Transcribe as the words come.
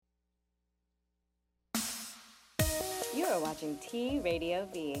You are watching T Radio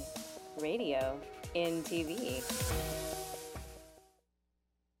V, radio in TV.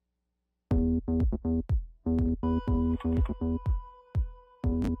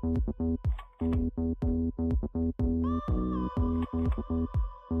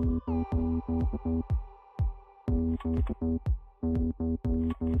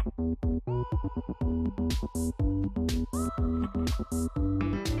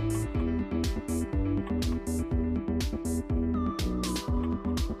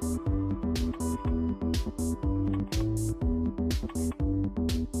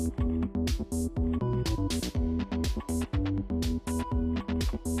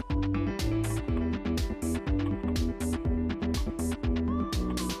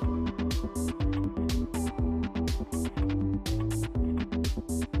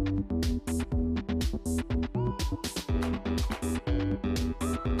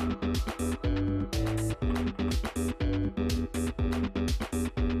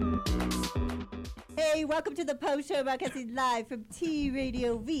 Welcome to the Post Show, broadcasting live from T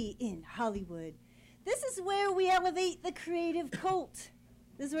Radio V in Hollywood. This is where we elevate the creative cult.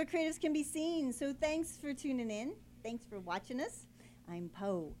 This is where creatives can be seen. So thanks for tuning in. Thanks for watching us. I'm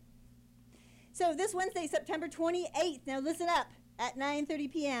Poe. So this Wednesday, September 28th, now listen up, at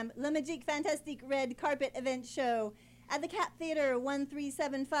 9:30 p.m., Le Magique Fantastique Red Carpet Event Show at the Cat Theater,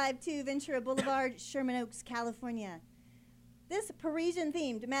 13752 Ventura Boulevard, Sherman Oaks, California. This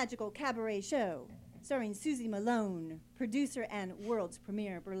Parisian-themed magical cabaret show starring Susie Malone, producer and world's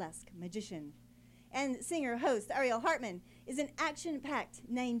premier burlesque magician, and singer-host Ariel Hartman, is an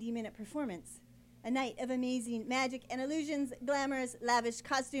action-packed 90-minute performance. A night of amazing magic and illusions, glamorous, lavish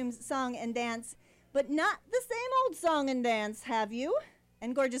costumes, song and dance, but not the same old song and dance, have you?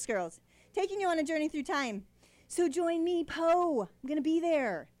 And gorgeous girls, taking you on a journey through time. So join me, Poe. I'm going to be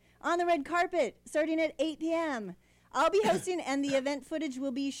there on the red carpet starting at 8 p.m. I'll be hosting, and the event footage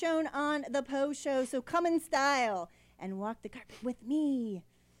will be shown on the Poe Show, so come in style and walk the carpet with me.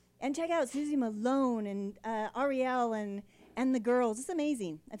 And check out Susie Malone and Ariel and the girls. It's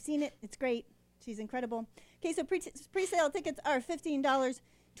amazing. I've seen it. It's great. She's incredible. Okay, so pre-sale tickets are $15,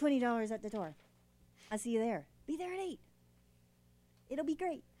 $20 at the door. I'll see you there. Be there at 8. It'll be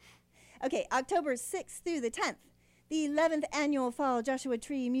great. Okay, October 6th through the 10th, the 11th Annual Fall Joshua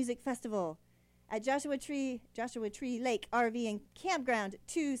Tree Music Festival at Joshua Tree Lake RV and Campground,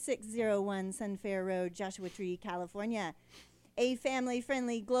 2601 Sunfair Road, Joshua Tree, California. A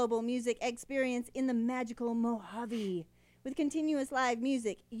family-friendly global music experience in the magical Mojave with continuous live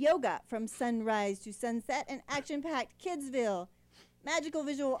music, yoga from sunrise to sunset, and action-packed Kidsville, magical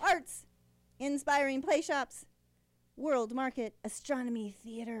visual arts, inspiring play shops, world market, astronomy,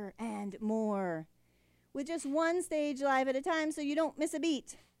 theater, and more. With just one stage live at a time so you don't miss a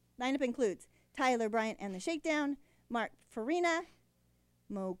beat. Lineup includes Tyler Bryant and the Shakedown, Mark Farina,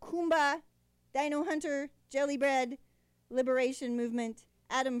 Mo Kumba, Dino Hunter, Jelly Bread, Liberation Movement,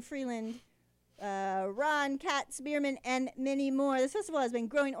 Adam Freeland, Ron Kat Spearman, and many more. This festival has been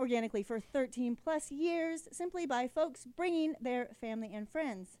growing organically for 13 plus years simply by folks bringing their family and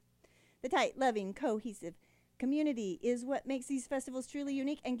friends. The tight, loving, cohesive community is what makes these festivals truly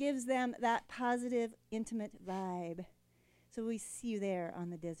unique and gives them that positive, intimate vibe. So we see you there on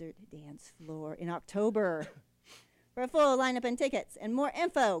the desert dance floor in October. For a full lineup and tickets and more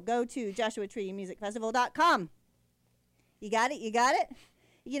info, go to joshuatreemusicfestival.com. You got it? You got it?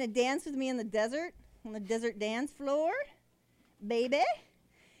 You gonna dance with me in the desert? On the desert dance floor? Baby?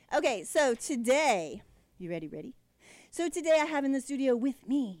 Okay, so today, you ready? So today I have in the studio with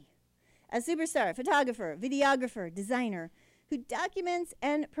me a superstar, photographer, videographer, designer who documents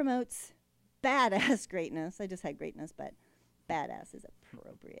and promotes badass greatness. I just had greatness, but badass is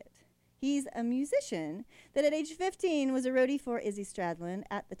appropriate. He's a musician that at age 15 was a roadie for Izzy Stradlin.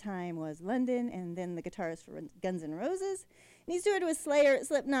 At the time was London, and then the guitarist for Guns N' Roses. And he's toured with Slayer,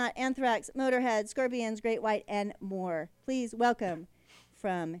 Slipknot, Anthrax, Motorhead, Scorpions, Great White, and more. Please welcome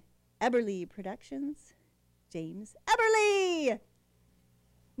from Eberly Productions, James Eberly.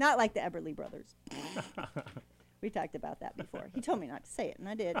 Not like the Eberly brothers. We talked about that before. He told me not to say it, and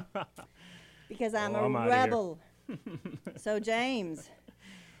I did. Because I'm a rebel. So James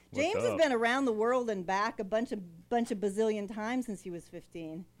has been around the world and back a bunch of bazillion times since he was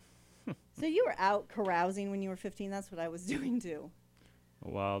 15. So you were out carousing when you were 15. That's what I was doing too. A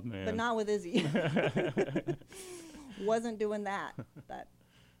wild man. But not with Izzy. Wasn't doing that. But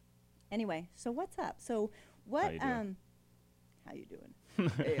anyway, so what's up? So what how you doing?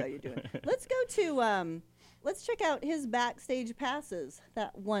 Hey, how you doing? Let's go to let's check out his backstage passes.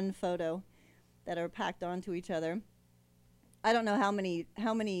 That one photo that are packed onto each other. I don't know how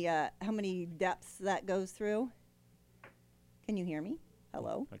many depths that goes through. Can you hear me?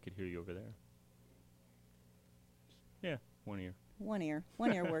 Hello? I could hear you over there. Yeah, one ear. One ear.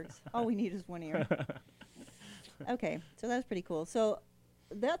 One ear works. All we need is one ear. Okay, so that's pretty cool. So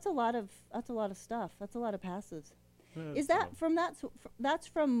that's a lot of stuff. That's a lot of passives. Is that from that's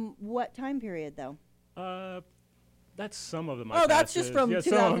from what time period though? That's some of them. Oh, that's just from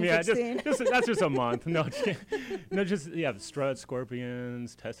 2016. That's just a month. No, the Strut,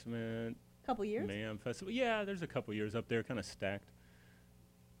 Scorpions, Testament. Couple years. Mayhem Festival. Yeah, there's a couple years up there, kind of stacked.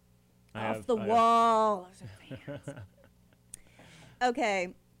 Off the wall.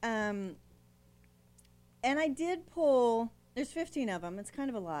 Okay. And I did pull. There's 15 of them. It's kind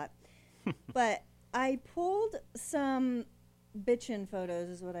of a lot, but I pulled some bitchin' photos,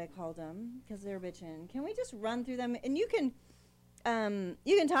 is what I called them, because they're bitchin'. Can we just run through them? And you can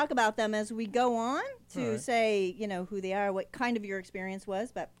talk about them as we go on to say, who they are, what kind of your experience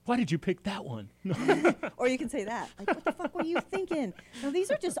was. But why did you pick that one? Or you can say that. Like, what the fuck were you thinking? No,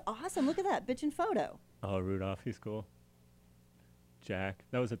 these are just awesome. Look at that bitchin' photo. Oh, Rudolph, he's cool. Jack,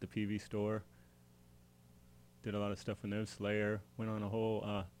 that was at the PV store. Did a lot of stuff with them. Slayer went on a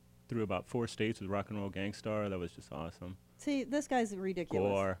whole through about 4 states with Rock and Roll Gangstar. That was just awesome. See, this guy's ridiculous.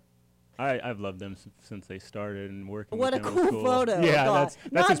 Gore. I've loved them since they started and working. What with a them cool was cool. photo. Yeah,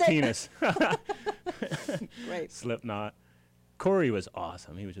 that's his penis. Great. Slipknot. Corey was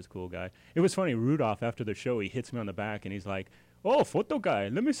awesome. He was just a cool guy. It was funny. Rudolph, after the show, he hits me on the back and he's like, "Oh, photo guy,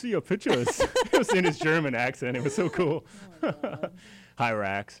 let me see your pictures." It was in his German accent. It was so cool. Oh,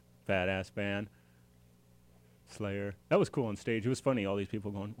 Hyrax, badass band. Slayer. That was cool on stage. It was funny. All these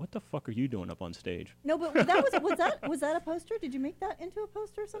people going, "What the fuck are you doing up on stage?" No, but was that a poster? Did you make that into a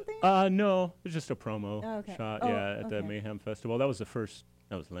poster or something? No, it was just a promo shot. Oh, at the Mayhem Festival. That was the first.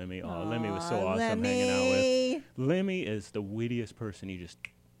 That was Lemmy. Oh, Lemmy was so awesome Lemmy. hanging out with. Lemmy is the wittiest person. He just,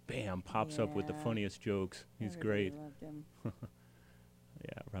 bam, pops up with the funniest jokes. He's great. Loved him.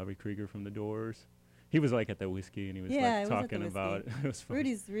 Yeah, Robbie Krieger from The Doors. He was like at the whiskey and he was talking about. It was fun.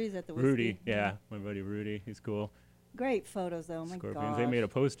 Rudy's at the whiskey. Rudy, yeah, my buddy Rudy. He's cool. Great photos though. My Scorpions. God. They made a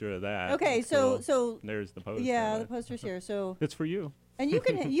poster of that. Okay, That's so cool. There's the poster. Yeah, the poster's here. So it's for you. And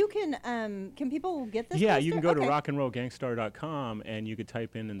can people get this? Yeah, poster? you can go to rockandrollgangstar.com and you could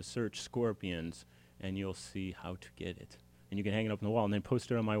type in the search Scorpions and you'll see how to get it. And you can hang it up on the wall and then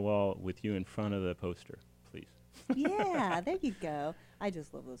post it on my wall with you in front of the poster, please. Yeah, there you go. I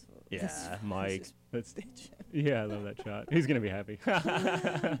just love those photos. Yeah, Mike. Yeah, I love that shot. He's going to be happy.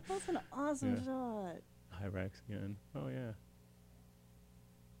 That's an awesome shot. Hyrax again. Oh, yeah.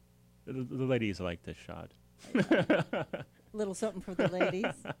 The ladies like this shot. Little something for the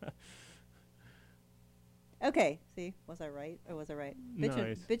ladies. Okay, see, was I right or was I right?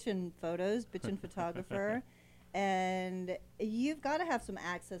 Bitchin' photos, bitchin' photographer, and you've got to have some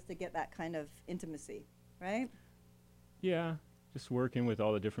access to get that kind of intimacy, right? Yeah, just working with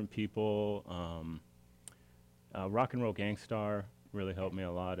all the different people. Rock and Roll Gangstar really helped me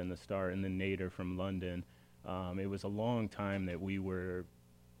a lot in the start, and then Nader from London. It was a long time that we were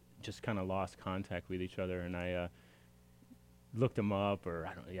just kind of lost contact with each other, and I looked him up,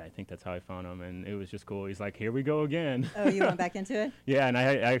 I think that's how I found him, and it was just cool. He's like, "Here we go again." Oh, you went back into it? Yeah, and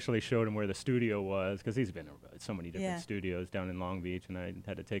I actually showed him where the studio was, because he's been at so many different studios down in Long Beach, and I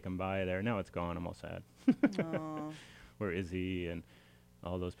had to take him by there. Now it's gone. I'm all sad. Where Izzy and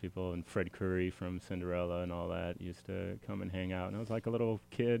all those people, and Fred Curry from Cinderella and all that used to come and hang out, and I was like a little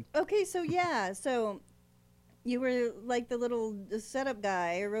kid. Okay, so so you were like the little setup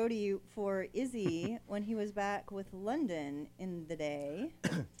guy, a roadie for Izzy when he was back with London in the day.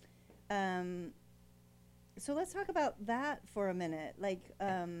 So let's talk about that for a minute. Like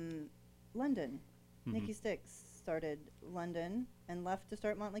London, Nikki Sixx started London and left to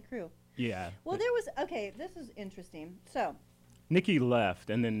start Motley Crue. Yeah. Well, this is interesting. So Nikki left,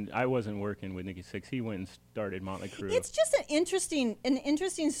 and then I wasn't working with Nikki Sixx. He went and started Motley Crue. It's just an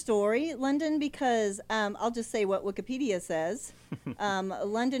interesting story, London, because I'll just say what Wikipedia says.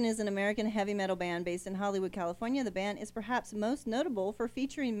 London is an American heavy metal band based in Hollywood, California. The band is perhaps most notable for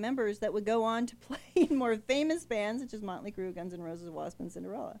featuring members that would go on to play in more famous bands such as Motley Crue, Guns N' Roses, Wasp, and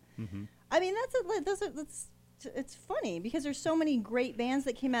Cinderella. I mean, it's funny because there's so many great bands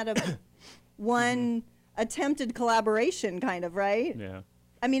that came out of one attempted collaboration, kind of, right? Yeah.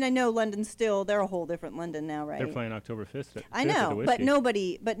 I mean, I know London's still, they're a whole different London now, right? They're playing October 5th. I know, but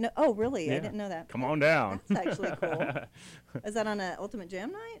oh, really? Yeah. I didn't know that. Come on down. That's actually cool. Is that on a Ultimate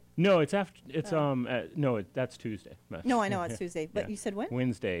Jam night? No, it's after, that's Tuesday. No, I know it's Tuesday, but you said when?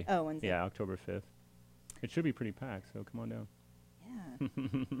 Wednesday. Oh, Wednesday. Yeah, October 5th. It should be pretty packed, so come on down. Yeah.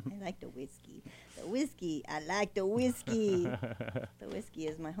 I like the whiskey. I like the whiskey. The whiskey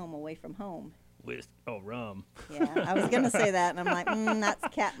is my home away from home. rum. Yeah, I was going to say that, and I'm like,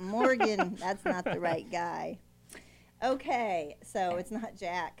 that's Captain Morgan. That's not the right guy. Okay, so it's not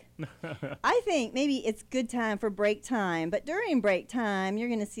Jack. I think maybe it's good time for break time, but during break time, you're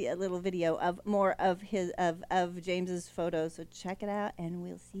going to see a little video of more of James's photos. So check it out, and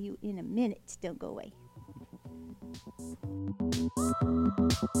we'll see you in a minute. Don't go away.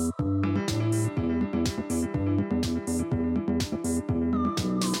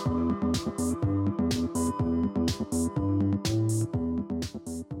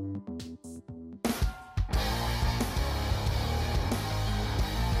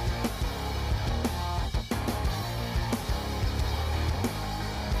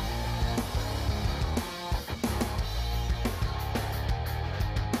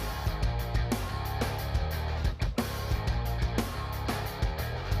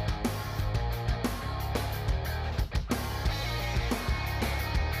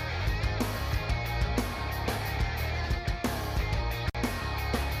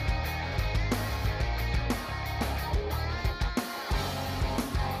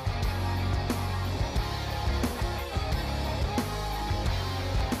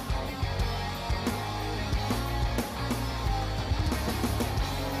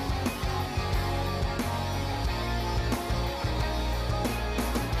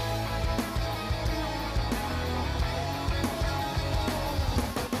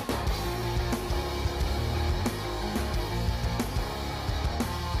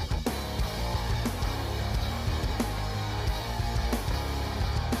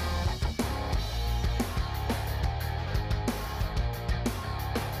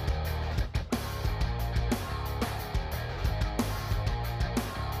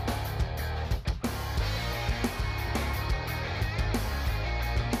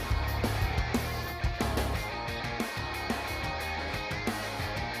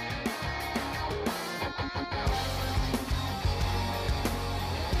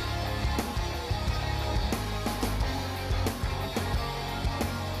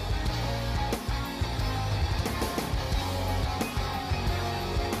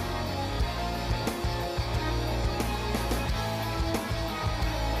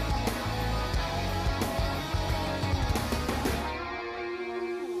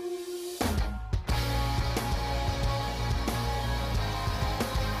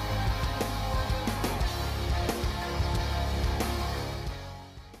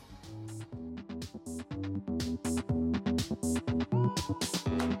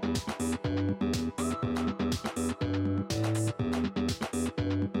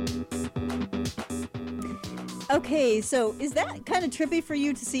 Okay, so is that kind of trippy for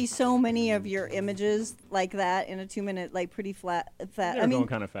you to see so many of your images like that in a 2-minute, like pretty flat? They're going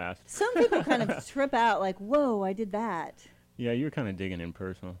kind of fast. Some people kind of trip out like, whoa, I did that. Yeah, you're kind of digging in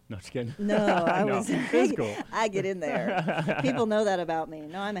personal. No, just kidding. No, I was. It's cool. I get in there. People know that about me.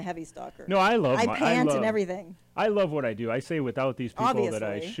 No, I'm a heavy stalker. No, I pant and everything. I love what I do. I say without these people Obviously. that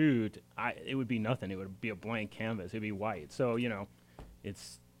I shoot, it would be nothing. It would be a blank canvas. It'd be white. So,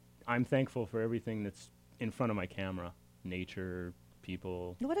 I'm thankful for everything that's in front of my camera. Nature,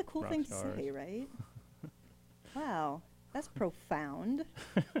 people, What a cool thing stars. to say, right? Wow, that's profound.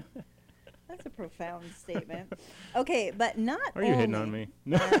 That's a profound statement. Okay, but not Are you hitting on me?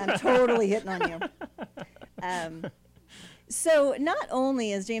 I'm totally hitting on you. So not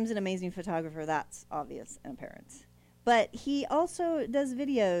only is James an amazing photographer, that's obvious and apparent, but he also does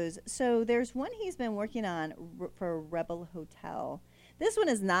videos. So there's one he's been working on for Rebel Hotel. This one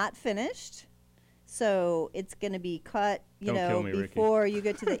is not finished, so it's going to be cut, before you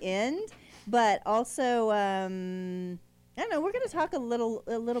get to the end. But also, I don't know. We're going to talk a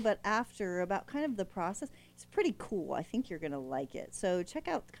little bit after about kind of the process. It's pretty cool. I think you're going to like it. So check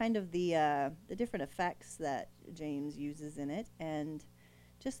out kind of the different effects that James uses in it, and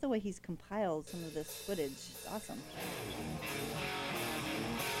just the way he's compiled some of this footage. It's awesome.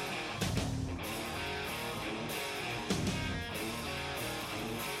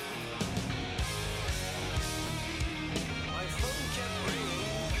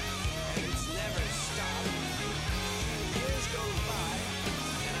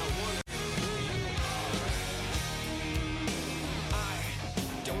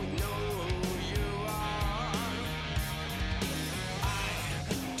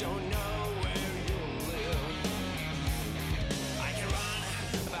 Don't know where you live.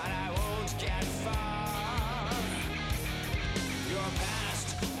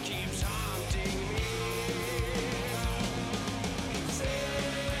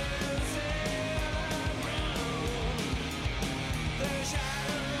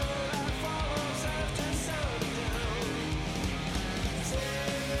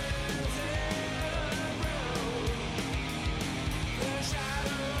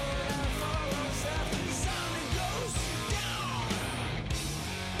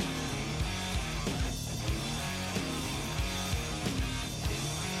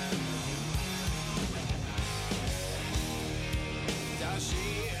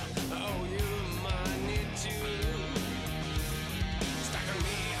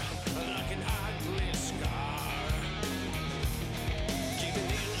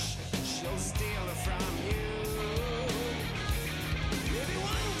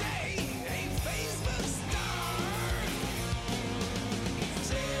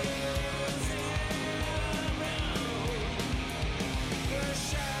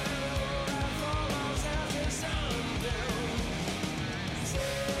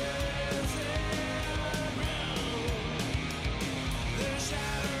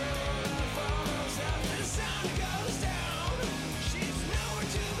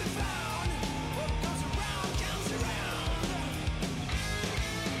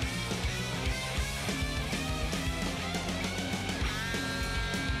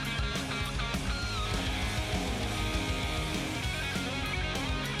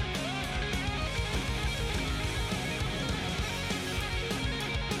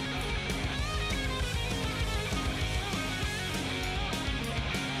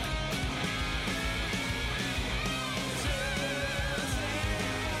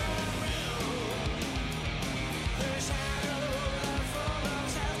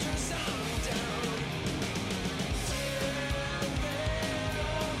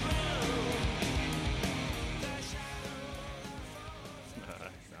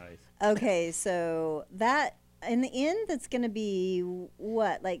 Okay, so that in the end, that's going to be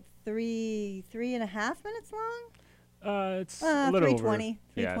what, like 3.5 minutes long? It's a little 3:20.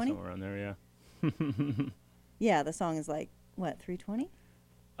 Yeah, somewhere around there. Yeah. Yeah, the song is like what, 3:20?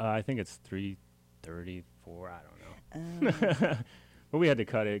 I think it's 3:34. I don't know. But we had to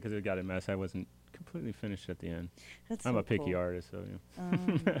cut it because it got a mess. I wasn't completely finished at the end. I'm a picky artist, so yeah.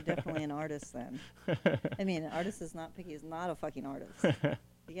 You're definitely an artist then. I mean, an artist is not picky. Is not a fucking artist.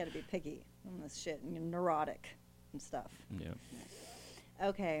 You got to be picky on this shit, and you're neurotic and stuff. Yeah.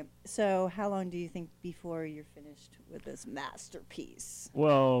 Okay, so how long do you think before you're finished with this masterpiece?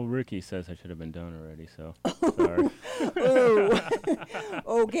 Well, Ricky says I should have been done already, so sorry.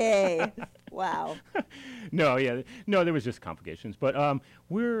 Oh, okay. Wow. No, there was just complications, but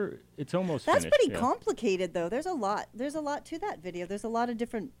it's almost That's finished. pretty complicated, though. There's a lot to that video. There's a lot of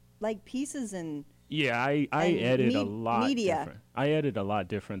different like pieces and I edit a lot media. different. I edit a lot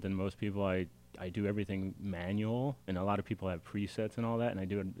different than most people. I do everything manual, and a lot of people have presets and all that,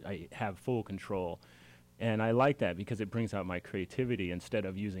 and I have full control. And I like that because it brings out my creativity instead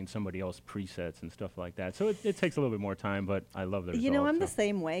of using somebody else's presets and stuff like that. So it takes a little bit more time, but I love the result. I'm the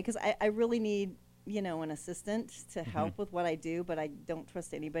same way because I really need, an assistant to help with what I do, but I don't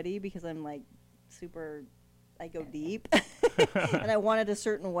trust anybody because I'm like I go deep and I want it a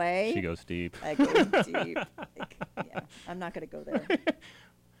certain way. She goes deep. I go deep. I'm not going to go there.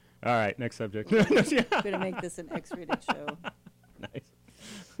 All right, next subject. I'm going to make this an X-rated show. Nice.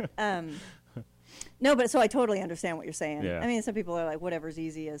 No, but so I totally understand what you're saying. Yeah. I mean, some people are like, whatever's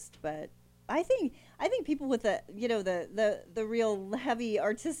easiest, but I think people with the real heavy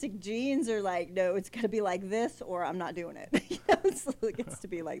artistic genes are like, no, it's got to be like this, or I'm not doing it. It gets to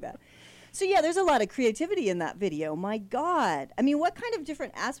be like that. So yeah, there's a lot of creativity in that video. My God, I mean, what kind of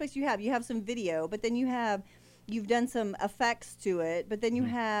different aspects you have? You have some video, but then you've done some effects to it, but then you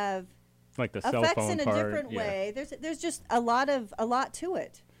have like the cell effects phone in a part, different way. There's just a lot to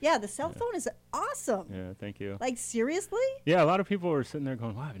it. Yeah, the cell phone is awesome. Yeah, thank you. Like, seriously? Yeah, a lot of people were sitting there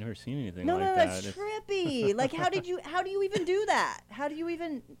going, wow, I've never seen anything like that. No, it's trippy. Like, how do you even do that? How do you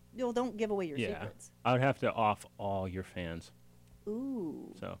even, don't give away your secrets. I would have to off all your fans.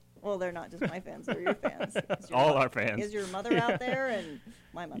 Ooh. So. Well, they're not just my fans, they're your fans. All our fans. Is your mother out there? And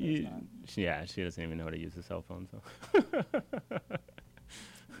my mother's not. Yeah, she doesn't even know how to use a cell phone, so.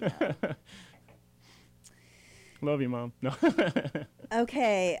 Yeah. Love you, Mom. No.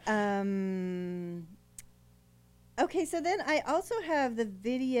 Okay. Okay, so then I also have the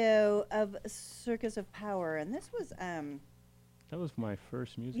video of Circus of Power, and this was that was my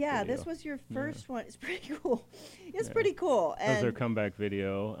first music video. video. This was your first one. It's pretty cool. It's pretty cool. That was their comeback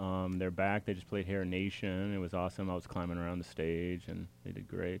video. They're back. They just played Hair Nation. It was awesome. I was climbing around the stage, and they did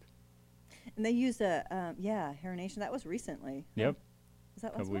great. And they used Hair Nation. That was recently. Yep. Was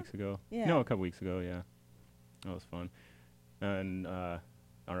that a couple weeks ago? Yeah. No, a couple weeks ago, yeah. That was fun. And our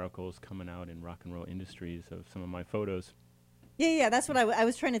article's coming out in Rock and Roll Industries of some of my photos. Yeah, that's what I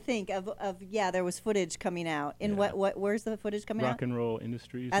was trying to think of. Yeah, there was footage coming out. In where's the footage coming out? Rock and Roll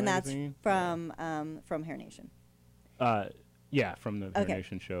Industries and magazine. That's from Hair Nation. Yeah, from the Hair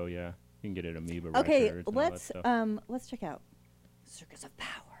Nation show, yeah. You can get it at Amoeba Records. Okay, let's check out Circus of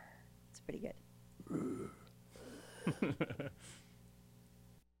Power. It's pretty good.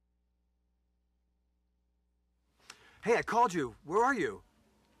 Hey, I called you. Where are you?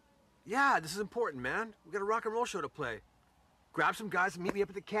 Yeah, this is important, man. We got a rock and roll show to play. Grab some guys and meet me up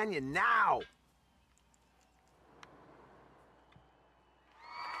at the canyon now.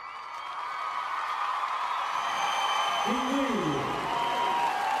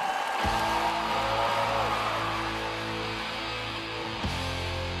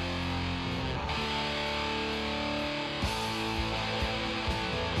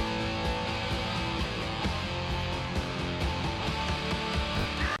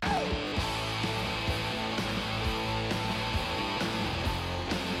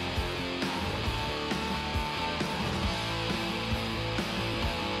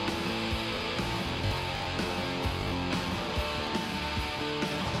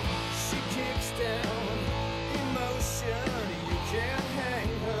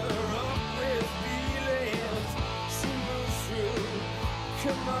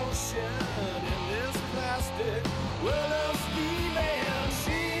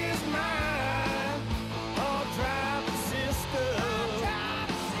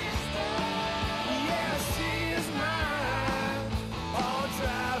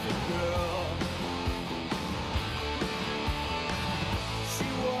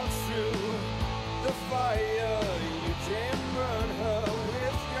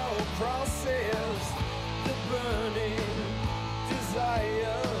 Crosses the burning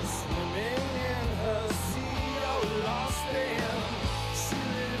desires.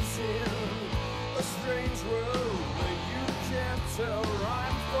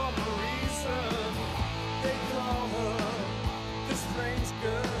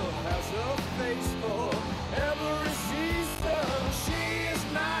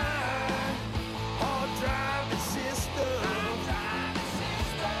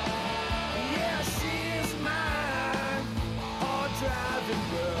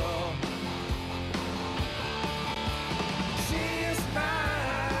 driving girl. She is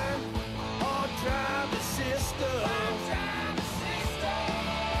mine, hard driving sister.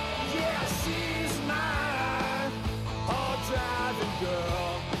 Yeah, she's mine, hard driving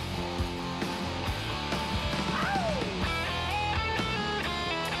girl.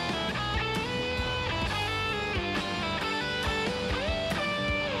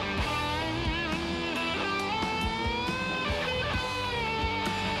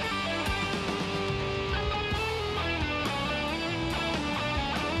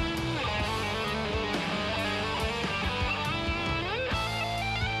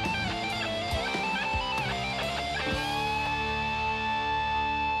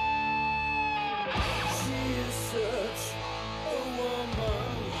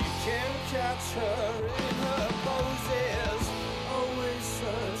 Catch her in her poses. Always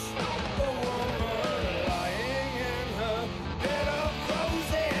such a woman lying in her bed of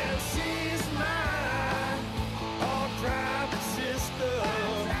roses. She's mine, all driving sister.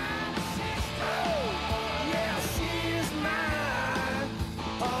 Yeah, she's mine,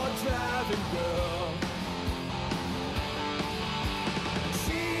 all driving girl.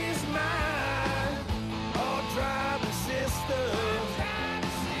 She's mine, all driving sister.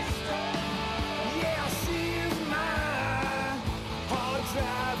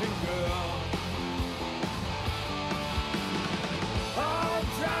 Driving girl. All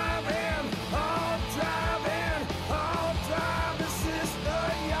driving sister,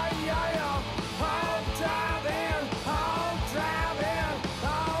 yeah, yeah, yeah. All driving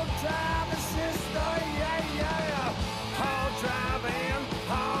sister, yeah, yeah, yeah.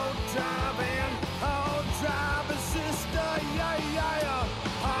 All driving sister, yeah, yeah, yeah.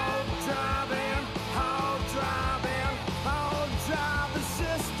 All driving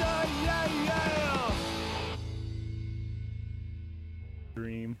sister, yeah, yeah.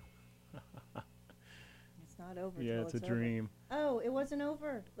 Dream. It's not over. Yeah, till it's a over. dream. Oh, it wasn't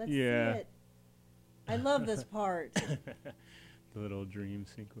over. Let's Yeah. see it. I love this part. The little dream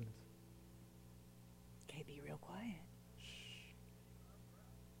sequence. Okay, be real quiet.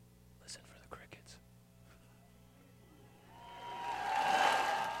 Listen for the crickets.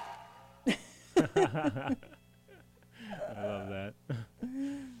 I love that.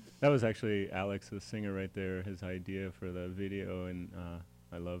 That was actually Alex, the singer right there, his idea for the video, and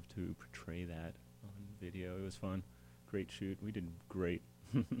I love to portray that on video. It was fun. Great shoot. We did great.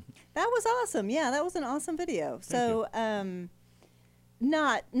 That was awesome. Yeah, that was an awesome video. So,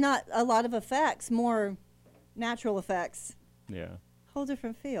 not a lot of effects, more natural effects. Yeah. Whole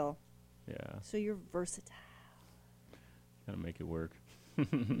different feel. Yeah. So you're versatile. Gotta make it work.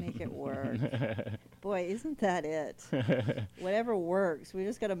 Make it work. Boy, isn't that it? Whatever works. We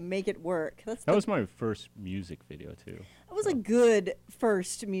just got to make it work. That was my first music video, too. It was a good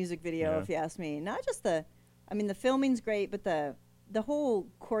first music video, Yeah. if you ask me. Not just the filming's great, but the whole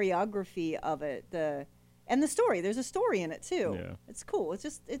choreography of it, and the story. There's a story in it, too. Yeah. It's cool.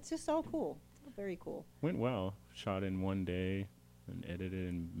 It's just all cool. Very cool. Went well. Shot in one day and edited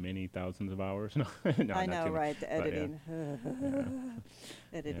in many thousands of hours. No, I not know, too much, right? The but yeah. editing.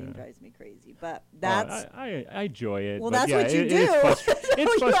 Editing Yeah. drives me crazy. But that's... I enjoy it. Well, but that's yeah, what you it do. is So it's you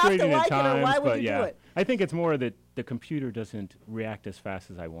have to frustrating like at it, or times, why would but you do yeah. it? I think it's more that the computer doesn't react as fast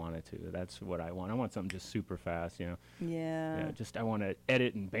as I want it to. That's what I want. I want something just super fast, you know. Yeah. Yeah, just I want to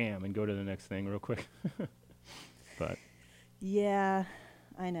edit and bam and go to the next thing real quick. But Yeah,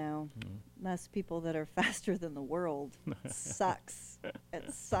 I know. Less people that are faster than the world. It sucks.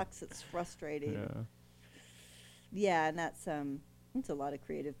 It sucks. It's frustrating. yeah. Yeah, and that's a lot of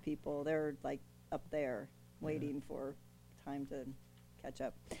creative people. They're like up there waiting for time to catch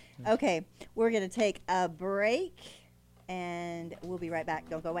up. Okay, we're going to take a break and we'll be right back.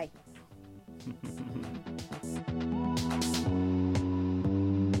 Don't go away.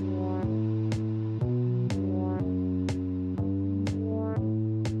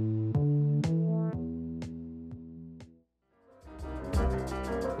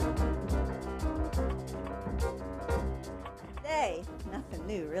 Today, nothing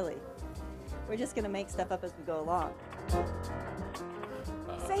new really. We're just going to make stuff up as we go along.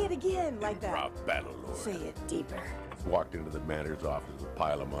 Say it again like that. Rob Battlelord Say it deeper. walked into the manager's office with a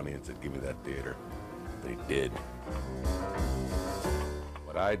pile of money and said, "Give me that theater." They did.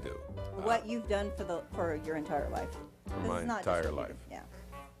 What I do, What you've done for your entire life. For This my is not just entire what you life. do. Yeah.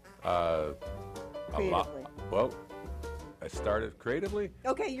 a lot. Creatively. Well, I started creatively.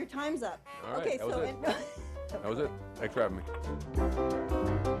 Okay, your time's up. All right, okay, that was so it. That was it. Thanks for having me.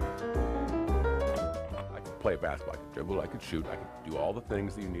 I could play basketball. I could dribble. I could shoot. I could do all the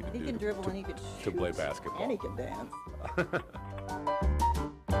things that you need to He do can dribble to, and he can to shoot. play basketball. And he can dance.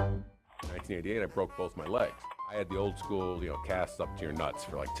 1988, I broke both my legs. I had the old school, casts up to your nuts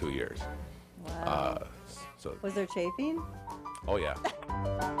for like 2 years. Wow. So, Was there chafing? oh yeah.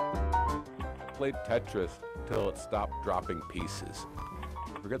 Played Tetris till it stopped dropping pieces.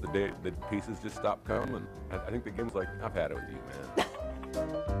 Forget the day the pieces just stopped coming. I think the game's like, I've had it with you, man.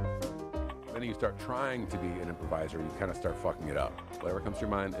 Then you start trying to be an improviser, and you kind of start fucking it up. Whatever comes to your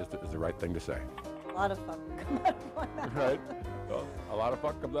mind is the right thing to say. A lot of fuck come out of my mouth. Right? Well, a lot of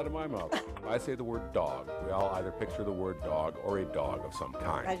fuck comes out of my mouth. If I say the word dog, we all either picture the word dog or a dog of some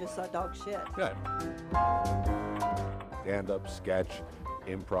kind. I just saw dog shit. Good. Stand-up, sketch,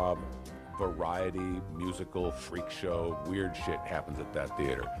 improv, variety, musical, freak show, weird shit happens at that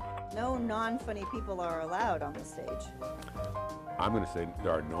theater. No non-funny people are allowed on the stage. I'm going to say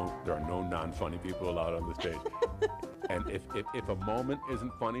there are no non-funny people allowed on the stage. And if a moment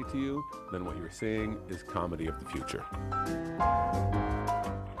isn't funny to you, then what you're seeing is comedy of the future.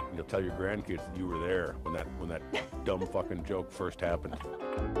 You'll tell your grandkids that you were there when that dumb fucking joke first happened.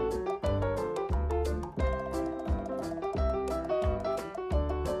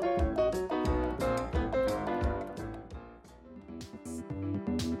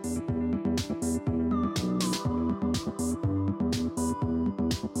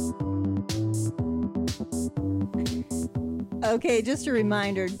 Okay, just a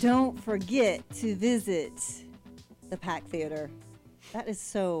reminder, don't forget to visit the Pack Theater.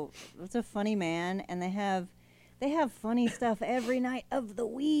 It's a funny man, and they have funny stuff every night of the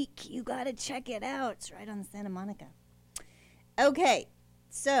week. You got to check it out. It's right on Santa Monica. Okay,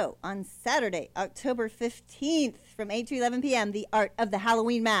 so on Saturday, October 15th from 8 to 11 p.m., The Art of the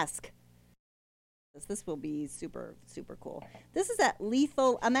Halloween Mask. This will be super, super cool. This is at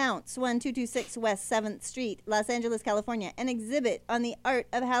Lethal Amounts, 1226 West 7th Street, Los Angeles, California, an exhibit on the art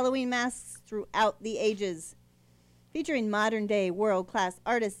of Halloween masks throughout the ages, featuring modern-day world-class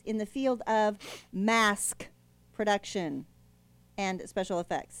artists in the field of mask production and special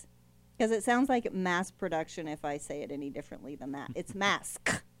effects. Because it sounds like mass production if I say it any differently than that. It's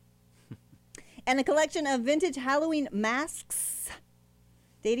mask. And a collection of vintage Halloween masks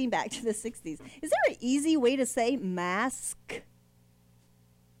dating back to the 60s. Is there an easy way to say mask?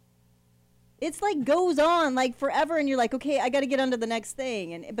 It's like goes on like forever, and you're like, okay, I got to get on to the next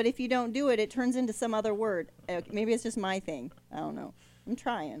thing. But if you don't do it, it turns into some other word. Maybe it's just my thing. I don't know. I'm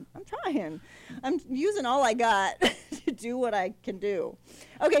trying. I'm using all I got to do what I can do.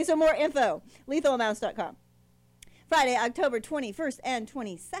 Okay, so more info. LethalAmounts.com. Friday, October 21st and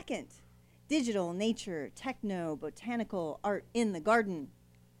 22nd. Digital, nature, techno, botanical art in the garden.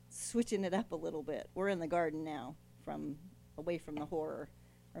 Switching it up a little bit. We're in the garden now, away from the horror.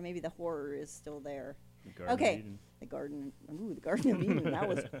 Or maybe the horror is still there. Okay. The Garden of Eden. That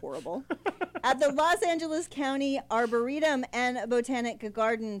was horrible. At the Los Angeles County Arboretum and Botanic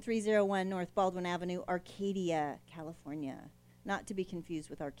Garden, 301 North Baldwin Avenue, Arcadia, California. Not to be confused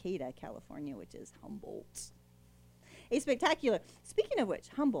with Arcata, California, which is Humboldt. A spectacular, speaking of which,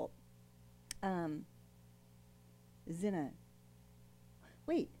 Humboldt,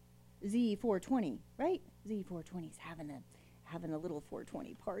 Z420, right? Z420's having a little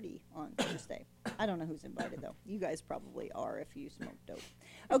 420 party on Thursday. I don't know who's invited, though. You guys probably are if you smoke dope.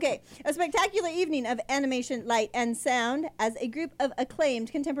 Okay, a spectacular evening of animation, light, and sound as a group of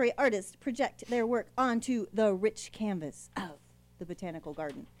acclaimed contemporary artists project their work onto the rich canvas of the Botanical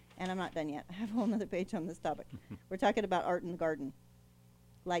Garden. And I'm not done yet. I have a whole other page on this topic. We're talking about art in the garden,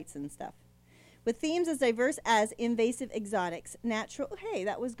 lights and stuff. With themes as diverse as invasive exotics, natural... Hey,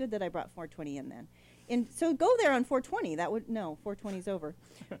 that was good that I brought 420 in then. So go there on 420. 420's over.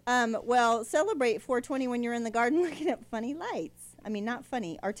 Celebrate 420 when you're in the garden looking at funny lights. I mean, not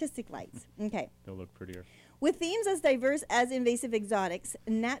funny, artistic lights. Okay. They'll look prettier. With themes as diverse as invasive exotics,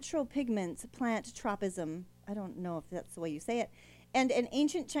 natural pigments, plant tropism, I don't know if that's the way you say it, and an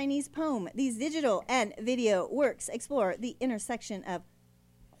ancient Chinese poem, these digital and video works explore the intersection of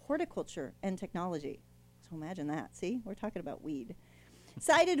horticulture and technology. So imagine that. See, we're talking about weed.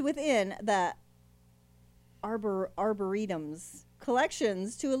 Cited within the arboretum's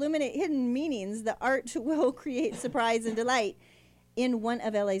collections to illuminate hidden meanings, the art will create surprise and delight in one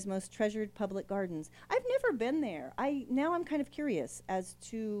of LA's most treasured public gardens. I've never been there. Now I'm kind of curious as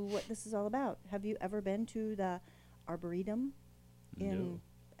to what this is all about. Have you ever been to the Arboretum in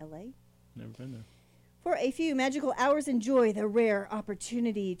LA? Never been there. For a few magical hours, enjoy the rare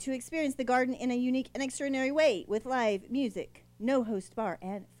opportunity to experience the garden in a unique and extraordinary way with live music, no-host bar,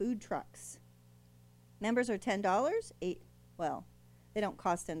 and food trucks. Members are $10. They don't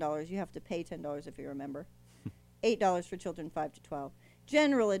cost $10. You have to pay $10 if you're a member. $8 for children 5 to 12.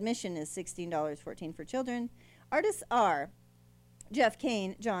 General admission is $16, $14 for children. Artists are Jeff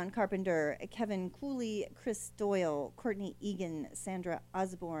Kane, John Carpenter, Kevin Cooley, Chris Doyle, Courtney Egan, Sandra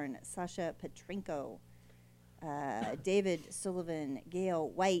Osborne, Sasha Petrenko, David Sullivan, Gail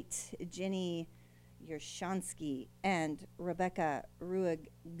White, Jenny Yershansky, and Rebecca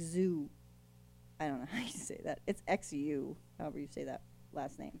Ruigzu. I don't know how you say that. It's XU, however you say that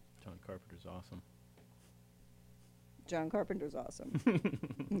last name. John Carpenter's awesome. John Carpenter's awesome.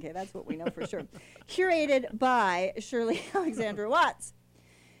 Okay, that's what we know for sure. Curated by Shirley Alexandra Watts.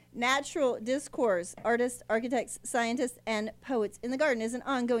 Natural Discourse, Artists, Architects, Scientists, and Poets in the Garden is an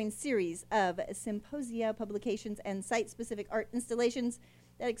ongoing series of symposia, publications, and site-specific art installations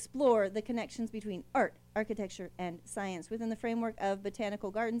that explore the connections between art, architecture, and science within the framework of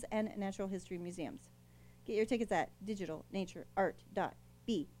botanical gardens and natural history museums. Get your tickets at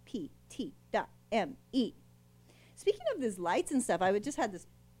digitalnatureart.bpt.me. Speaking of these lights and stuff, I just had this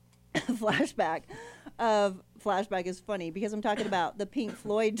flashback is funny because I'm talking about the Pink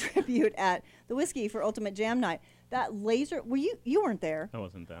Floyd tribute at the Whiskey for Ultimate Jam Night. That laser, you weren't there. I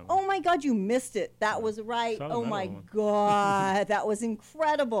wasn't that one. Oh my God, you missed it. That was right. Oh my God, that was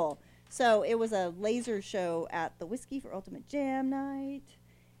incredible. So it was a laser show at the Whiskey for Ultimate Jam Night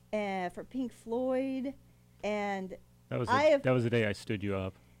for Pink Floyd. And that was the day I stood you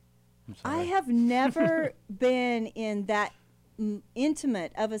up. I'm sorry. I have never been in that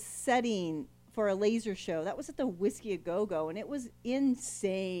intimate of a setting for a laser show. That was at the Whiskey A Go-Go, and it was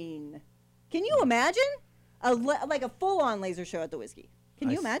insane. Can you imagine like a full-on laser show at the Whiskey?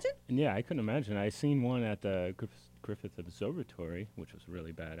 Can you imagine? Yeah, I couldn't imagine. I seen one at the Griffith Observatory, which was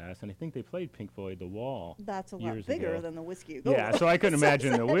really badass, and I think they played Pink Floyd The Wall. That's a lot bigger than the Whiskey A Go-Go. Yeah, so I couldn't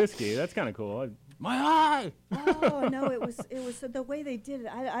imagine the Whiskey. That's kind of cool. My eye! Oh, no, it was the way they did it.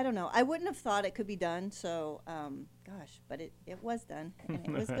 I don't know. I wouldn't have thought it could be done, so, gosh, but it was done, and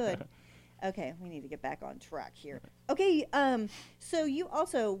it was good. Okay, we need to get back on track here. Okay, so you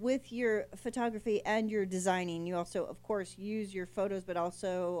also, with your photography and your designing, you also, of course, use your photos, but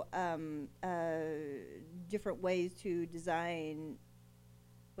also different ways to design.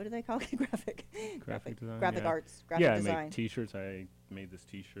 What do they call it? Graphic design. Graphic arts. Graphic design. I make T-shirts. I made this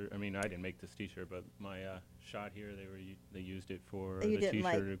T-shirt. I mean, I didn't make this T-shirt, but my shot here, they used it for the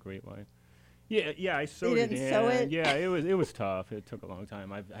T-shirt at Great White. Yeah, I sewed it in. You didn't sew it? Yeah, it was tough. It took a long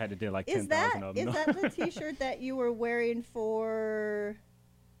time. I had to do like 10,000 of them. Is that the T-shirt that you were wearing for,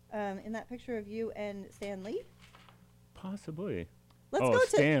 in that picture of you and Stan Lee? Possibly. Let's go to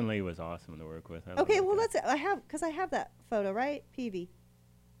Stan Lee was awesome to work with. Okay, well I have that photo, right? PV.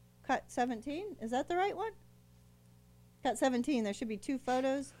 Cut 17. Is that the right one? Cut 17. There should be two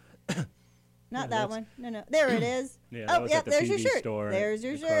photos. Not that one. No. There it is. Yeah, oh, yeah, there's your shirt. Store there's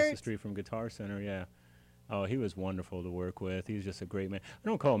your shirt. Across the street from Guitar Center, yeah. Oh, he was wonderful to work with. He's just a great man. I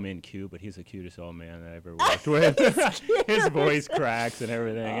don't call him in cute, but he's the cutest old man I ever worked with. His voice cracks and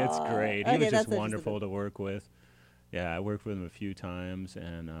everything. It's great. He was just wonderful to work with. Yeah, I worked with him a few times,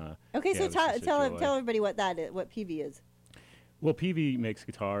 and okay, so tell everybody what that is, what PV is. Well, PV makes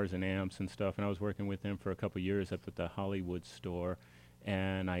guitars and amps and stuff, and I was working with him for a couple years up at the Hollywood store.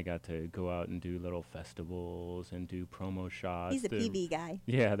 And I got to go out and do little festivals and do promo shots. He's a PV guy.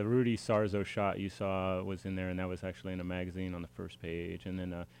 Yeah, the Rudy Sarzo shot you saw was in there, and that was actually in a magazine on the first page. And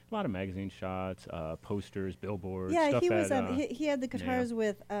then a lot of magazine shots, posters, billboards. Yeah, stuff he was. He had the guitars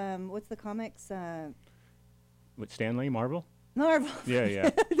with what's the comics? With Stanley Marvel. Marvel. Yeah.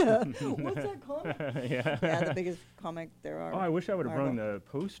 What's that comic? Yeah, the biggest comic there are. Oh, I wish I would have brought the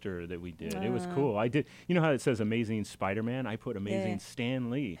poster that we did. It was cool. I did. You know how it says Amazing Spider-Man? I put Amazing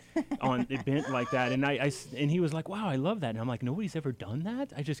Stan Lee on it bent like that, and and he was like, "Wow, I love that." And I'm like, "Nobody's ever done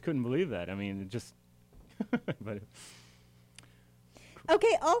that." I just couldn't believe that. I mean, it just. But.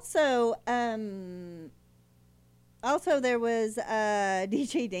 Okay. Also, there was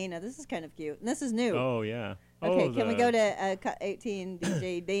DJ Dana. This is kind of cute, and this is new. Oh yeah. Okay, can we go to cut 18,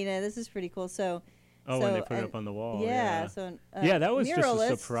 DJ Dana? This is pretty cool. When they put it up on the wall. Yeah. That was just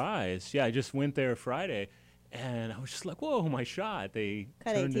a surprise. Yeah, I just went there Friday, and I was just like, "Whoa, my shot!" They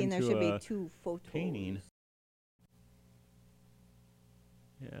cut turned 18. There should be 2 photos. Painting.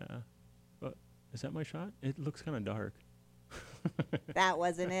 Yeah, but is that my shot? It looks kind of dark. That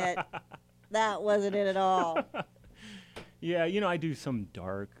wasn't it. That wasn't it at all. Yeah, I do some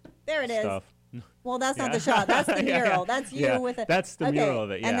dark. There it stuff. is. Well, that's not the shot. That's the mural. That's you with it. That's the mural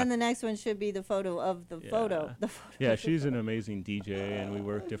of it, yeah. And then the next one should be the photo of the photo. Yeah, she's an amazing DJ, and we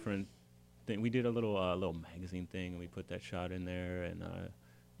work different things. We did a little magazine thing, and we put that shot in there, and it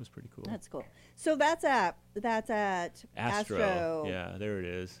was pretty cool. That's cool. So that's at Astro. Yeah, there it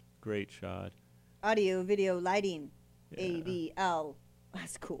is. Great shot. Audio, video, lighting, AVL.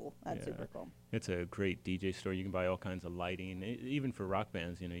 That's cool. That's super cool. It's a great DJ store. You can buy all kinds of lighting, even for rock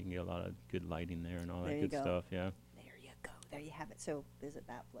bands. You can get a lot of good lighting there and all that good stuff. Yeah. There you go. There you have it. So visit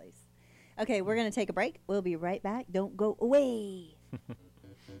that place. Okay, we're gonna take a break. We'll be right back. Don't go away.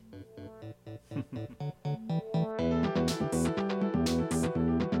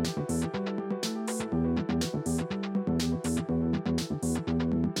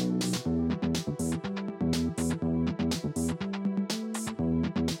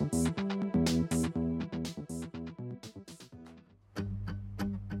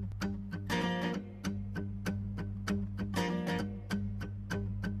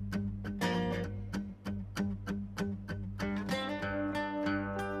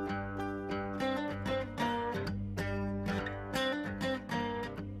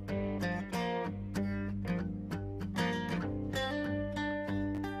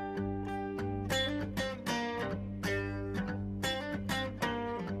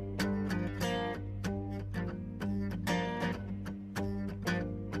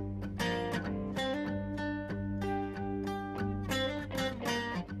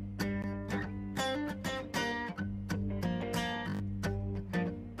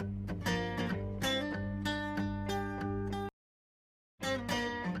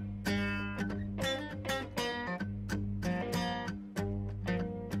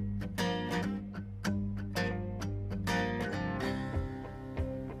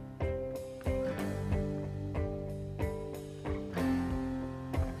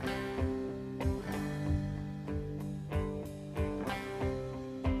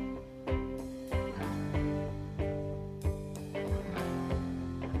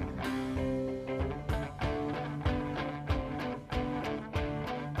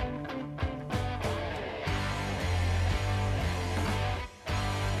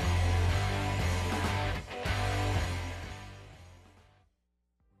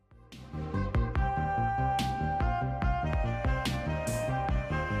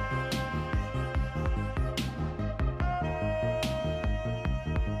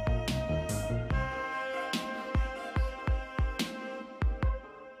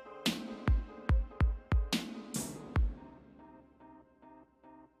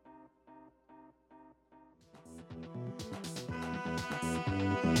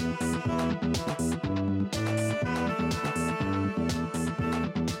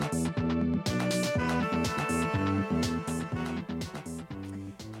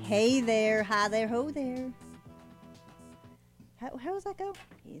 Hey there, hi there, ho there. How does that go?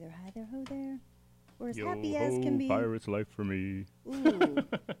 Hey there, hi there, ho there. We're as happy as can be. Pirate's life for me. Ooh,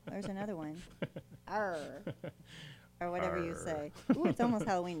 there's another one. Arr. Or whatever you say. Ooh, it's almost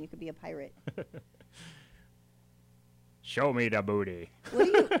Halloween. You could be a pirate. Show me the booty. What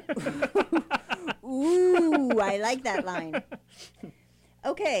do you? Ooh, I like that line.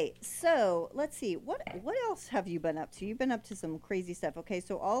 Okay, so let's see. What else have you been up to? You've been up to some crazy stuff. Okay,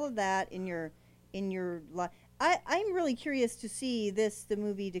 so all of that in your life. I'm really curious to see the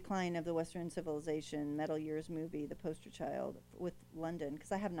movie Decline of the Western Civilization, Metal Years movie, the poster child with London,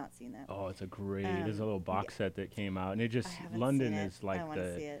 because I have not seen that. Oh, it's a great. There's a little box set that came out, and it just London is like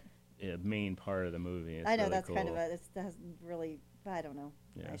the main part of the movie. It's I know really that's cool. kind of that's really. I don't know.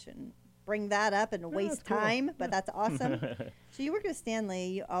 Yeah. I shouldn't bring that up and waste time, but that's awesome. So you worked with Stanley.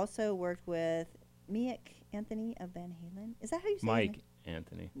 You also worked with Miek Anthony of Van Halen. Is that how you say Mike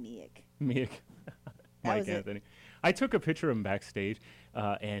Anthony. Miek. Mike Anthony. I took a picture of him backstage,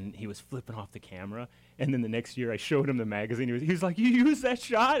 and he was flipping off the camera. And then the next year, I showed him the magazine. He was like, "You used that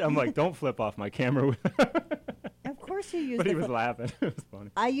shot?" I'm like, "Don't flip off my camera." Of course you use. But he was laughing. It was funny.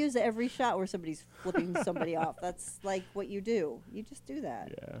 I use every shot where somebody's flipping somebody off. That's like what you do. You just do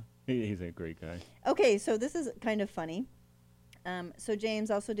that. Yeah, he's a great guy. Okay, so this is kind of funny. So James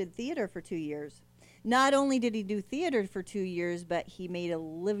also did theater for 2 years. Not only did he do theater for 2 years, but he made a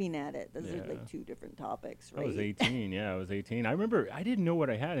living at it. Those are like two different topics, right? I was 18. Yeah, I was 18. I remember I didn't know what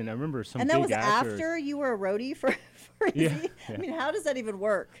I had, and I remember some. And big that was actors. after you were a roadie for Yeah. I mean, how does that even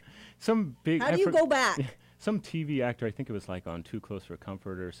work? Some big. How do you go back? Yeah, some TV actor. I think it was like on Too Close for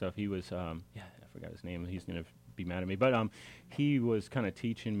Comfort or stuff. He was. I forgot his name. He's gonna be mad at me, but he was kind of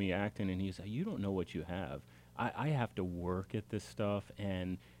teaching me acting, and he's like, "You don't know what you have. I have to work at this stuff,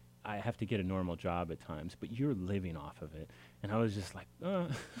 and I have to get a normal job at times, but you're living off of it." And I was just like,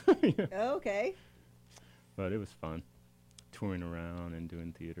 Okay. But it was fun, touring around and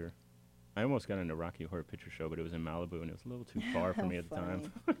doing theater. I almost got into Rocky Horror Picture Show, but it was in Malibu, and it was a little too far for me at the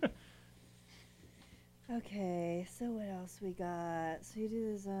time. Okay, so what else we got? So you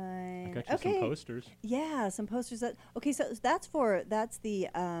do design. I got you some posters. Yeah, some posters. So that's the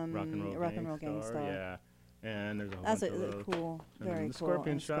Rock and Roll Gang Star. Yeah. And there's a whole That's bunch of those. cool. And Very then the cool.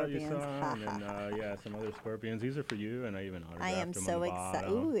 scorpion And shot you scorpions. saw, and then yeah, some other scorpions. These are for you, and I even autographed I am them so on the excited.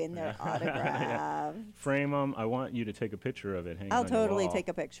 bottom. Ooh, and they're autographed. Frame them. I want you to take a picture of it. Hanging I'll on your totally wall. take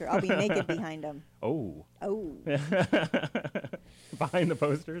a picture. I'll be naked behind them. Oh. Oh. Behind the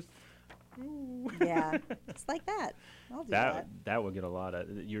posters. Yeah, just like that. I'll do that. That would get a lot of.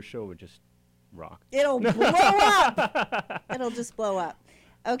 Your show would just rock. It'll blow up. It'll just blow up.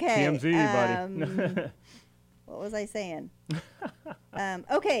 Okay. TMZ, buddy. What was I saying?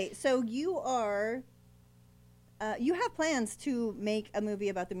 Okay, so you have plans to make a movie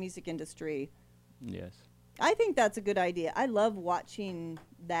about the music industry. Yes. I think that's a good idea. I love watching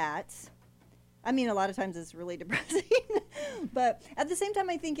that. I mean, a lot of times it's really depressing, but at the same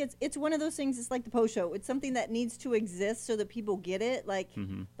time, I think it's one of those things. It's like the Poe Show. It's something that needs to exist so that people get it. Like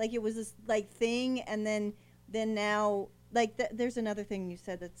it was this like thing, and then now like there's another thing you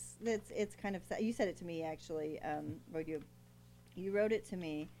said it's kind of sad. You said it to me actually. You wrote it to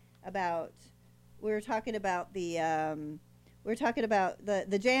me about we were talking about the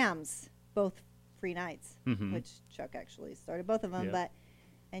jams, both free nights, which Chuck actually started both of them, Yep. but.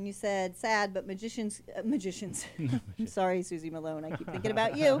 And you said sad, but magicians. I'm sorry, Susie Malone. I keep thinking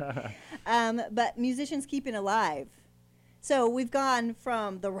about you. But musicians keeping alive. So we've gone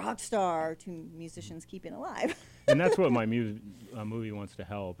from the rock star to musicians keeping alive. And that's what my movie wants to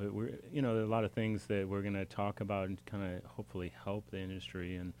help. There are a lot of things that we're going to talk about and kind of hopefully help the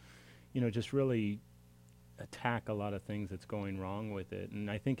industry, and just really attack a lot of things that's going wrong with it. And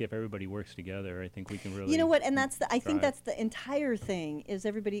I think if everybody works together, I think we can really. You know what? And I think that's the entire thing. Is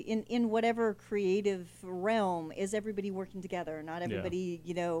everybody in whatever creative realm is everybody working together? Not everybody.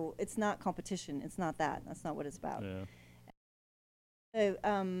 Yeah. It's not competition. It's not that. That's not what it's about. Yeah.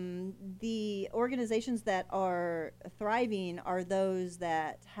 The organizations that are thriving are those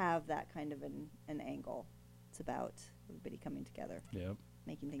that have that kind of an angle. It's about everybody coming together. Yep.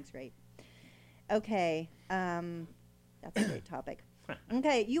 Making things great. Okay, that's a great topic.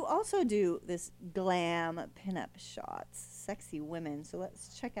 Okay, you also do this glam pinup shots, sexy women. So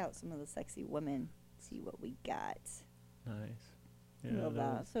let's check out some of the sexy women, see what we got. Nice. Yeah, love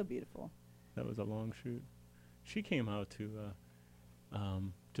that. So beautiful. That was a long shoot. She came out to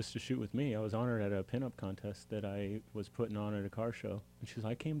just to shoot with me. I was honored at a pinup contest that I was putting on at a car show, and she's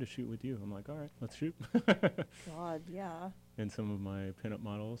like, "I came to shoot with you." I'm like, "All right, let's shoot." God, yeah. And some of my pinup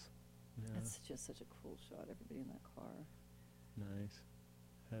models. Yeah. That's just such a cool shot. Everybody in that car. Nice.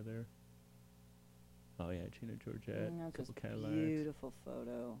 Heather. Oh yeah, Gina Georgette. That's couple just Cadillacs. beautiful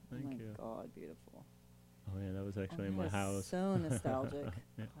photo. Thank oh my you. God, beautiful. Oh yeah, that was actually in that my is house. So nostalgic.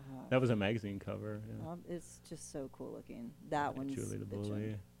 Yeah. God. That was a magazine cover. Yeah. It's just so cool looking. That one's Julie the bitchin'.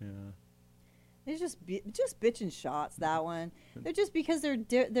 Bully. Yeah. It's just bitchin' shots. That one. They're just because they're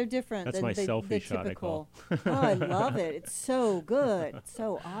different. That's than my the selfie shot, I typical. call. Oh, I love it. It's so good. It's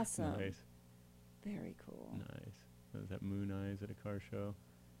so awesome. Nice. Very cool. Nice. That was that Moon Eyes at a car show.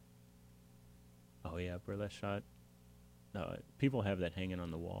 Oh yeah, burlesque shot. People have that hanging on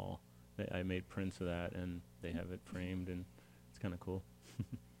the wall. I made prints of that, and they have it framed, and it's kind of cool.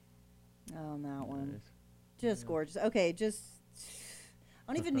 Oh, and that one. Nice. Just gorgeous. Okay,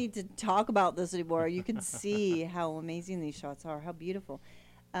 I don't even need to talk about this anymore. You can see how amazing these shots are, how beautiful.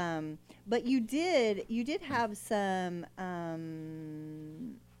 But you did have some.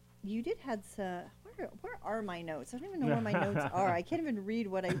 Where are my notes? I don't even know where my notes are. I can't even read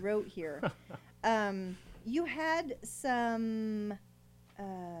what I wrote here. You had some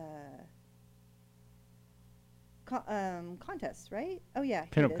contests, right? Oh yeah,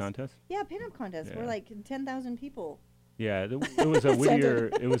 here it Pinup is. contest. Yeah, pinup contests where Yeah. like 10,000 people. Yeah, it was a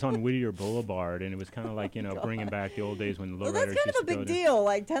Whittier. It was on Whittier Boulevard, and it was kind of like bringing back the old days when Well, lowriders that's kind used of a to go big to. deal.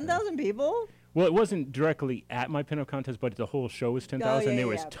 Like 10,000 people. Well, it wasn't directly at my pinup contest, but the whole show was 10,000. yeah, There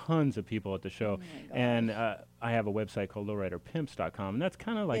was yeah. tons of people at the show, my and I have a website called lowriderpimps.com, and that's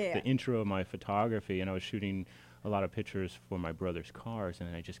kind of like Yeah. the intro of my photography. And I was shooting a lot of pictures for my brother's cars,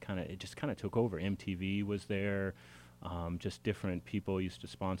 and it just kind of took over. MTV was there. Just different people used to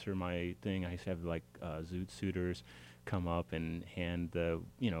sponsor my thing. I used to have like zoot suiters come up and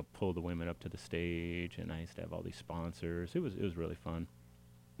pull the women up to the stage, and I used to have all these sponsors. It was really fun.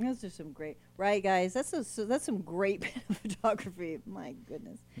 Those are some great, right, guys? That's some great photography. My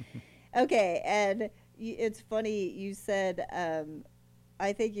goodness. Okay, and it's funny you said.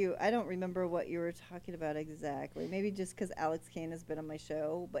 I don't remember what you were talking about exactly. Maybe just because Alex Kane has been on my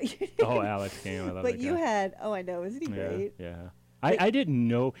show, but you Oh, Alex Kane, I love but that you guy. had. Oh, I know. Isn't he great? Yeah. I didn't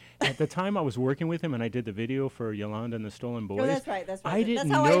know at the time I was working with him and I did the video for Yolanda and the Stolen Boys. Oh, that's right. That's right. I didn't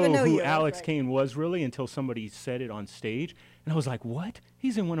that's how I even know who you. Alex right. Kane was really until somebody said it on stage. And I was like, what?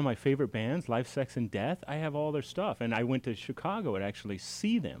 He's in one of my favorite bands, Life, Sex, and Death. I have all their stuff. And I went to Chicago to actually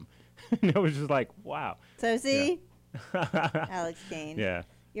see them. And I was just like, wow. So see, Alex Kane. Yeah.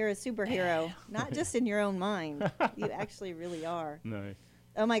 You're a superhero, not just in your own mind. You actually really are. Nice.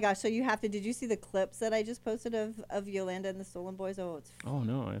 Oh my gosh! So you have to. Did you see the clips that I just posted of Yolanda and the Stolen Boys? Oh, it's. Oh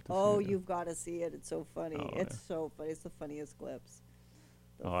no! I have to oh, see it. you've got to see it. It's so funny. Oh, it's so funny. It's the funniest clips.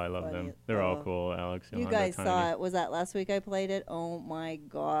 Oh, I love them. They're all cool, Alex. You Yolanda, guys Tiny. saw it. Was that last week I played it? Oh my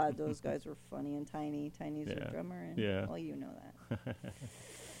God, those guys were funny and Tiny. Tiny's your drummer, and well, you know that.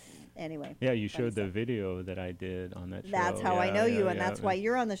 Anyway. Yeah, you showed the video that I did on that show. That's how I know you, and that's why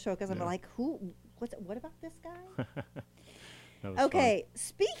you're on the show. Because I'm like, who? What about this guy? Okay, fun.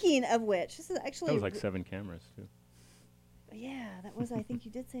 Speaking of which, this is actually... That was like 7 cameras, too. Yeah, that was, I think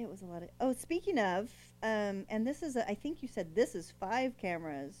you did say it was a lot of... Oh, speaking of, and this is, I think you said this is 5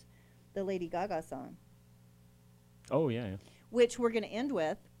 cameras, the Lady Gaga song. Oh, yeah. Which we're going to end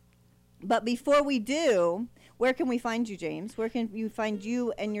with. But before we do, where can we find you, James? Where can you find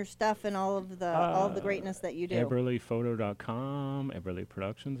you and your stuff and all of the greatness that you do? Eberlyphoto.com,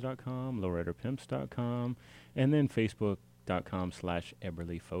 eberlyproductions.com, lowriderpimps.com, and then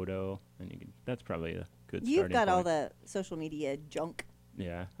facebook.com/eberlyphoto. And you can, that's probably a good starting You've got point. all the social media junk.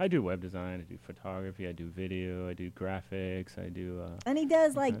 Yeah, I do web design, I do photography, I do video, I do graphics, I do. And he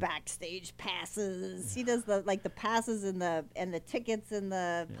does like backstage passes. He does the passes and the tickets and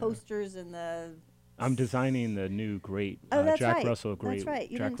the posters and the. I'm designing the new great Jack Russell's great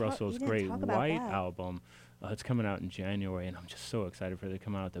White album. It's coming out in January, and I'm just so excited for it to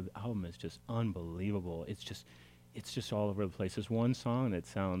come out. The album is just unbelievable. It's just all over the place. There's one song that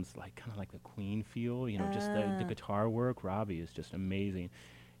sounds like kind of like the Queen feel, just the guitar work. Robbie is just amazing.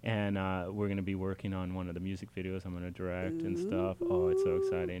 And we're going to be working on one of the music videos I'm going to direct and stuff. Oh, it's so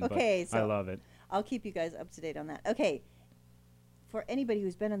exciting. Okay, but I love it. I'll keep you guys up to date on that. Okay. For anybody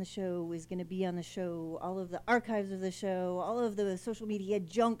who's been on the show, is going to be on the show, all of the archives of the show, all of the social media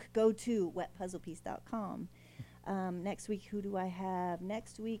junk, go to wetpuzzlepiece.com. Next week, who do I have?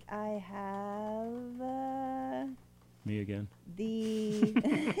 Next week, I have... Me again.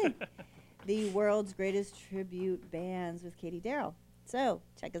 The world's greatest tribute bands with Katie Darrell. So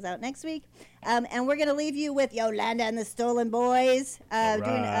check us out next week. And we're going to leave you with Yolanda and the Stolen Boys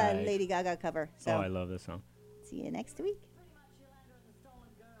doing a Lady Gaga cover. So I love this song. See you next week.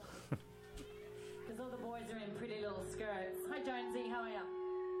 Because all the boys are in pretty little skirts. Hi, Jonesy, how are you?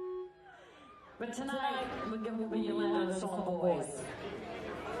 But tonight, we're going to be Yolanda and the Stolen Boys.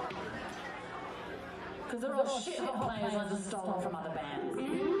 Because they're all shit-hot players I just stole from other bands.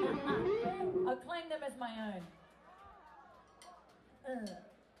 I claim them as my own.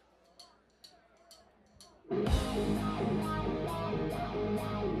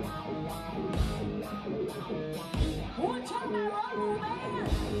 Watch out, my roll, man!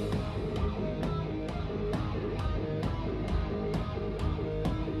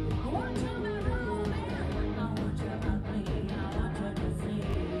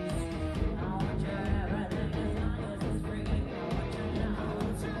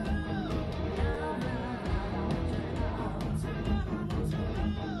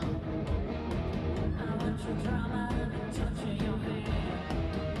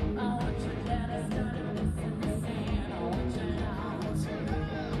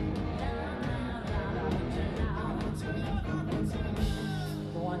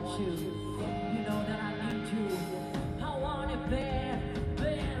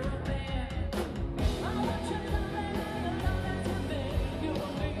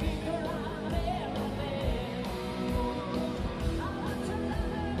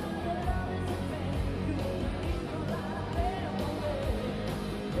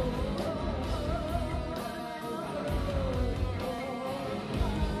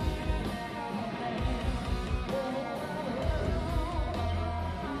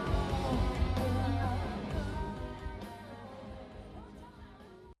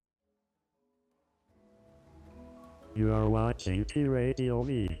 You are watching T Radio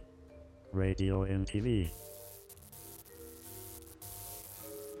V, Radio and TV.